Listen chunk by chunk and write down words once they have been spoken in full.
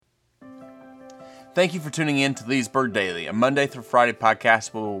Thank you for tuning in to Leesburg Daily, a Monday through Friday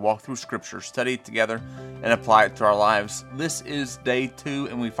podcast where we'll walk through Scripture, study it together, and apply it to our lives. This is day 2,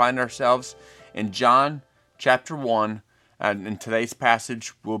 and we find ourselves in John chapter 1, and today's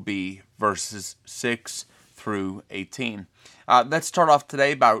passage will be verses 6 through 18. Let's start off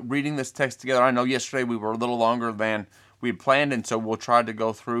today by reading this text together. I know yesterday we were a little longer than we had planned, and so we'll try to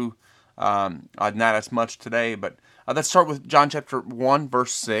go through not as much today, but let's start with John chapter 1,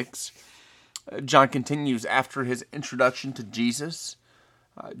 verse 6. John continues after his introduction to Jesus.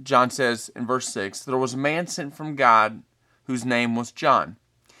 John says in verse 6, "There was a man sent from God whose name was John.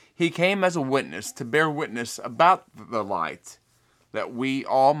 He came as a witness to bear witness about the light, that we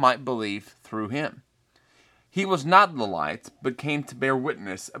all might believe through him. He was not the light, but came to bear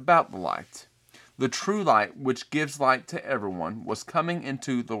witness about the light. The true light, which gives light to everyone, was coming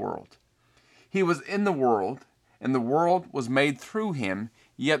into the world. He was in the world, and the world was made through him,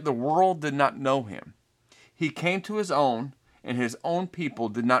 yet the world did not know him. He came to his own, and his own people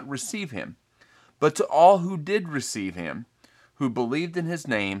did not receive him. But to all who did receive him, who believed in his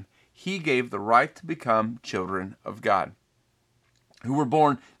name, he gave the right to become children of God, who were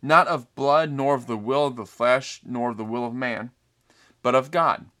born not of blood, nor of the will of the flesh, nor of the will of man, but of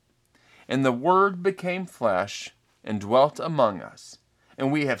God. And the Word became flesh and dwelt among us.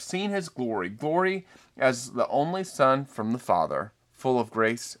 And we have seen his glory, glory as the only Son from the Father, full of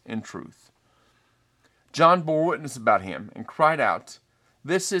grace and truth. John bore witness about him and cried out,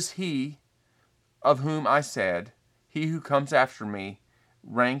 'This is he of whom I said, he who comes after me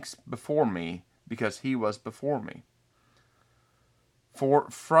ranks before me, because he was before me.' For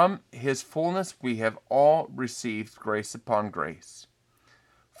from his fullness we have all received grace upon grace.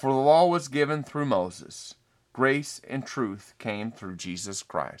 For the law was given through Moses. Grace and truth came through Jesus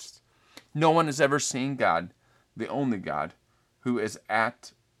Christ. No one has ever seen God, the only God, who is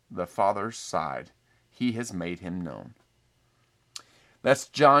at the Father's side. He has made him known." That's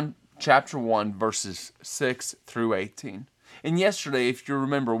John chapter 1, verses 6 through 18. And yesterday, if you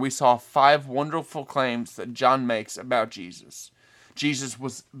remember, we saw 5 wonderful claims that John makes about Jesus. Jesus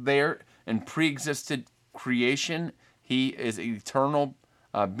was there in pre-existed creation. He is an eternal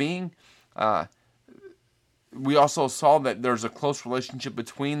being. We also saw that there's a close relationship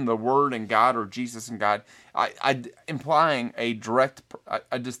between the Word and God, or Jesus and God, implying a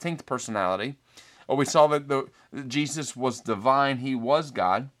distinct personality. We saw that Jesus was divine, he was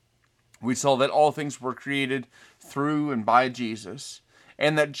God. We saw that all things were created through and by Jesus,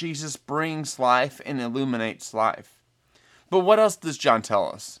 and that Jesus brings life and illuminates life. But what else does John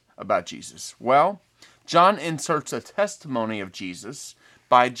tell us about Jesus? Well, John inserts a testimony of Jesus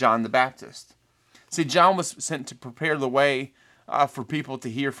by John the Baptist. See, John was sent to prepare the way for people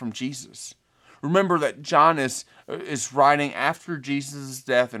to hear from Jesus. Remember that John is writing after Jesus'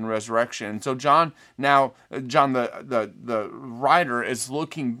 death and resurrection. And so John the writer is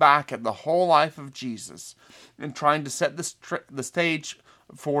looking back at the whole life of Jesus and trying to set the stage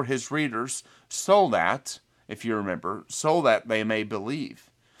for his readers so that, if you remember, so that they may believe.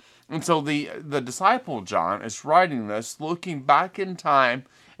 And so the disciple John is writing this, looking back in time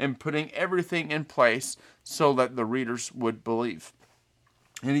and putting everything in place so that the readers would believe.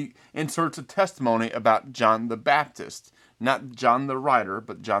 And he inserts a testimony about John the Baptist. Not John the writer,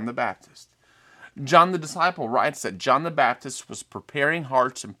 but John the Baptist. John the disciple writes that John the Baptist was preparing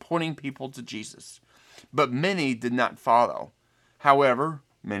hearts and pointing people to Jesus. But many did not follow. However,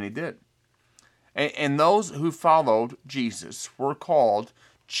 many did. And those who followed Jesus were called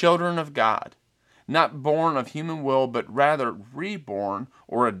children of God. Not born of human will, but rather reborn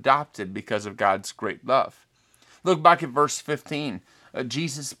or adopted because of God's great love. Look back at verse 15.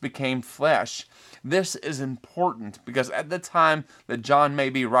 Jesus became flesh. This is important because at the time that John may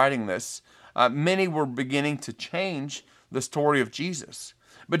be writing this, many were beginning to change the story of Jesus.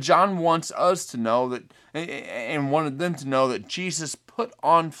 But John wants us to know that, and wanted them to know, that Jesus put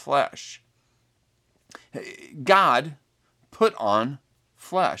on flesh. God put on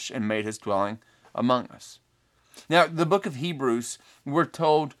flesh and made his dwelling among us. Now, the book of Hebrews, we're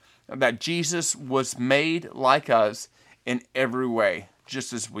told that Jesus was made like us in every way,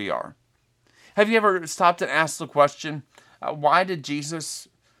 just as we are. Have you ever stopped and asked the question, why did Jesus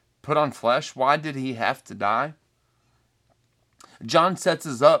put on flesh? Why did he have to die? John sets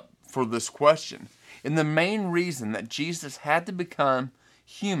us up for this question. And the main reason that Jesus had to become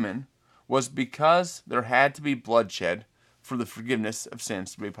human was because there had to be bloodshed for the forgiveness of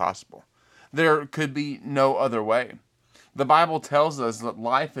sins to be possible. There could be no other way. The Bible tells us that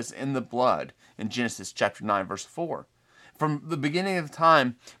life is in the blood in Genesis chapter 9, verse 4. From the beginning of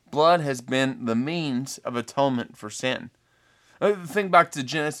time, blood has been the means of atonement for sin. Think back to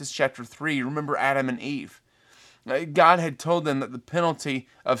Genesis chapter 3. Remember Adam and Eve. God had told them that the penalty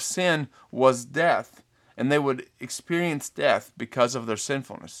of sin was death, and they would experience death because of their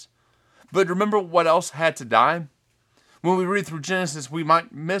sinfulness. But remember what else had to die? When we read through Genesis, we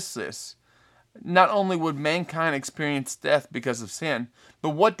might miss this. Not only would mankind experience death because of sin, but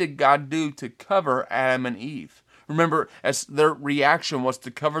what did God do to cover Adam and Eve? Remember, as their reaction was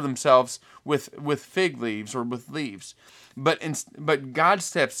to cover themselves with fig leaves or with leaves. But God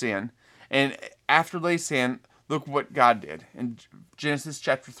steps in, and after they sin, look what God did. In Genesis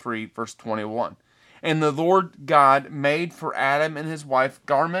chapter 3, verse 21. And the Lord God made for Adam and his wife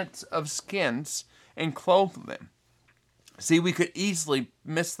garments of skins and clothed them. See, we could easily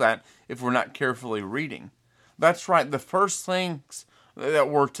miss that if we're not carefully reading. That's right, the first things that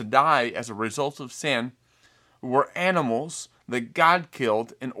were to die as a result of sin were animals that God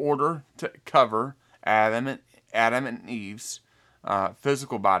killed in order to cover Adam and Eve's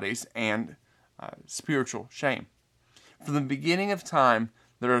physical bodies and spiritual shame. From the beginning of time,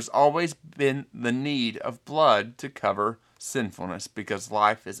 there has always been the need of blood to cover sinfulness because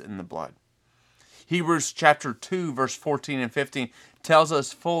life is in the blood. Hebrews chapter 2, verse 14 and 15 tells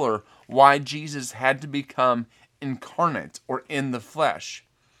us fuller why Jesus had to become incarnate or in the flesh.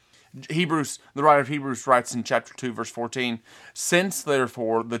 The writer of Hebrews writes in chapter 2, verse 14, since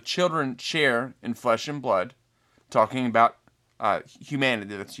therefore the children share in flesh and blood, talking about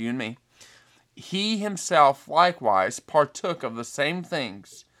humanity, that's you and me, he himself likewise partook of the same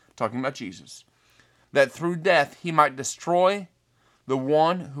things, talking about Jesus, that through death he might destroy the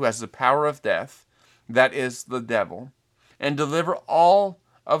one who has the power of death, that is the devil, and deliver all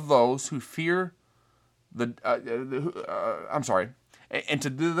of those who fear and to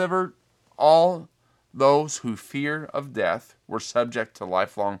deliver all those who fear of death were subject to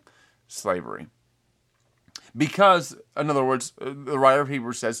lifelong slavery. Because, in other words, the writer of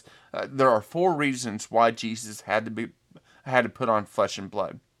Hebrews says there are 4 reasons why Jesus had to put on flesh and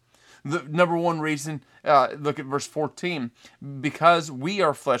blood. The number one reason, look at verse 14. Because we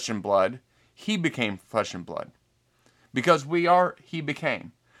are flesh and blood, he became flesh and blood. Because we are, he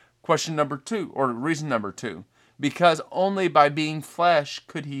became. Question number 2, or reason number 2. Because only by being flesh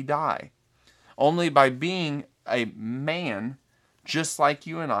could he die. Only by being a man, just like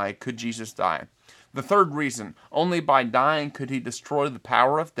you and I, could Jesus die. The third reason, only by dying could he destroy the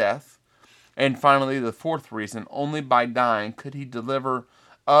power of death. And finally, the fourth reason, only by dying could he deliver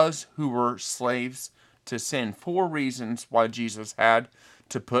us who were slaves to sin. 4 reasons why Jesus had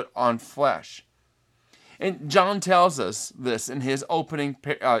to put on flesh. And John tells us this in his opening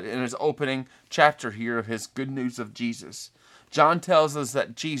chapter here of his good news of Jesus. John tells us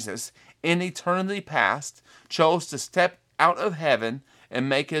that Jesus, in eternity past, chose to step out of heaven and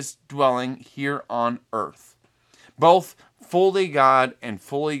make his dwelling here on earth. Both fully God and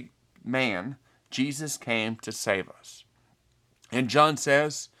fully man, Jesus came to save us. And John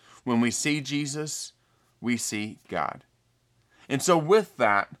says, when we see Jesus, we see God. And so with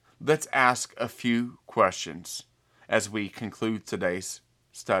that, let's ask a few questions as we conclude today's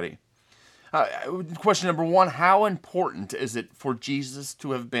study. Question number 1, how important is it for Jesus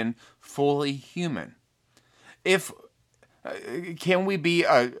to have been fully human? Can we be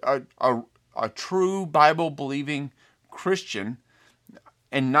a true Bible-believing Christian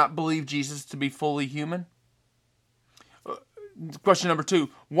and not believe Jesus to be fully human? Question number 2,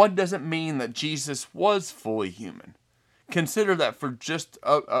 what does it mean that Jesus was fully human? Consider that for just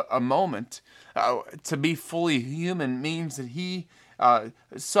a moment. To be fully human means that he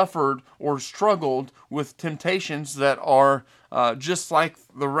suffered or struggled with temptations that are just like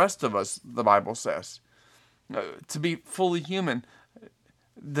the rest of us, the Bible says. To be fully human,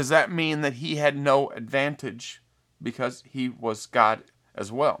 does that mean that he had no advantage because he was God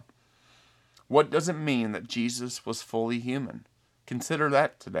as well? What does it mean that Jesus was fully human? Consider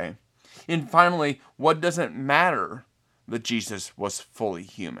that today. And finally, what does it matter that Jesus was fully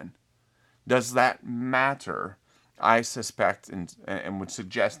human? Does that matter? I suspect and would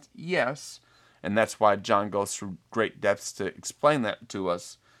suggest yes, and that's why John goes through great depths to explain that to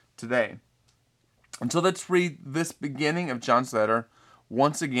us today. And so let's read this beginning of John's letter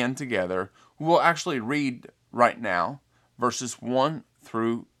once again together. We'll actually read right now verses 1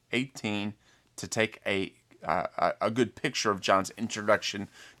 through 18 to take a good picture of John's introduction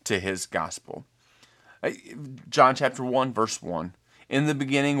to his gospel. John chapter 1, verse 1. In the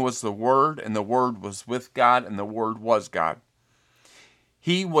beginning was the Word, and the Word was with God, and the Word was God.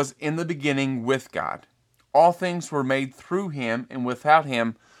 He was in the beginning with God. All things were made through him, and without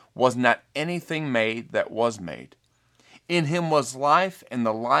him was not anything made that was made. In him was life, and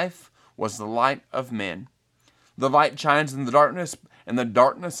the life was the light of men. The light shines in the darkness, and the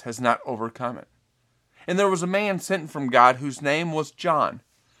darkness has not overcome it. And there was a man sent from God whose name was John.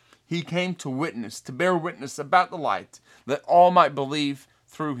 He came to bear witness about the light, that all might believe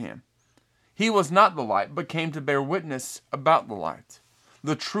through him. He was not the light, but came to bear witness about the light.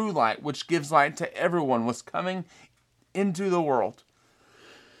 The true light, which gives light to everyone, was coming into the world.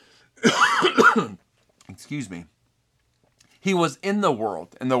 Excuse me. He was in the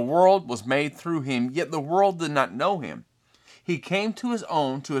world, and the world was made through him, yet the world did not know him. He came to his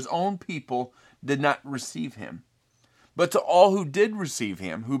own people did not receive him. But to all who did receive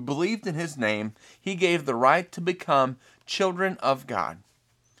him, who believed in his name, he gave the right to become children of God,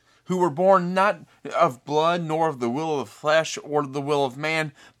 who were born not of blood, nor of the will of the flesh, or the will of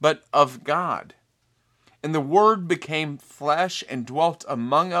man, but of God. And the Word became flesh and dwelt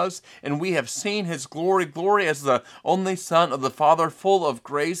among us, and we have seen his glory, glory as the only Son of the Father, full of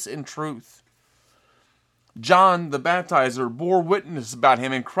grace and truth. John the Baptizer bore witness about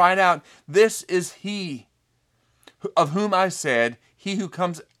him and cried out, "This is he of whom I said, he who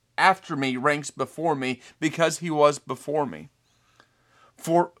comes after me ranks before me, because he was before me."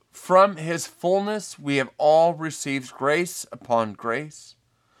 For from his fullness we have all received grace upon grace.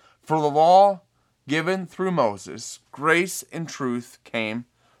 For the law given through Moses, grace and truth came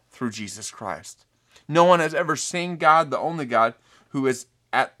through Jesus Christ. No one has ever seen God, the only God, who is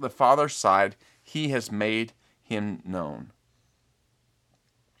at the Father's side. He has made him known.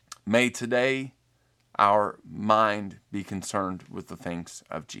 May today our mind be concerned with the things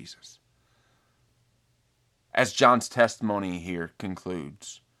of Jesus. As John's testimony here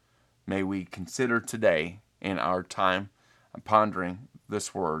concludes, may we consider today in our time pondering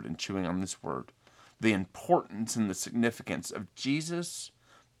this word and chewing on this word, the importance and the significance of Jesus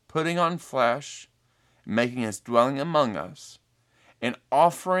putting on flesh, making his dwelling among us, and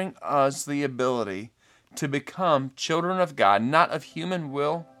offering us the ability to become children of God, not of human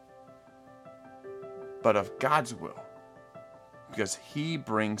will, but of God's will, because he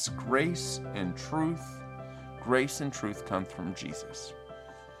brings grace and truth. Grace and truth come from Jesus.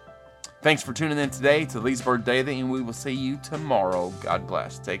 Thanks for tuning in today to Leesburg Daily, and we will see you tomorrow. God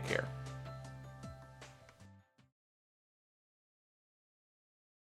bless. Take care.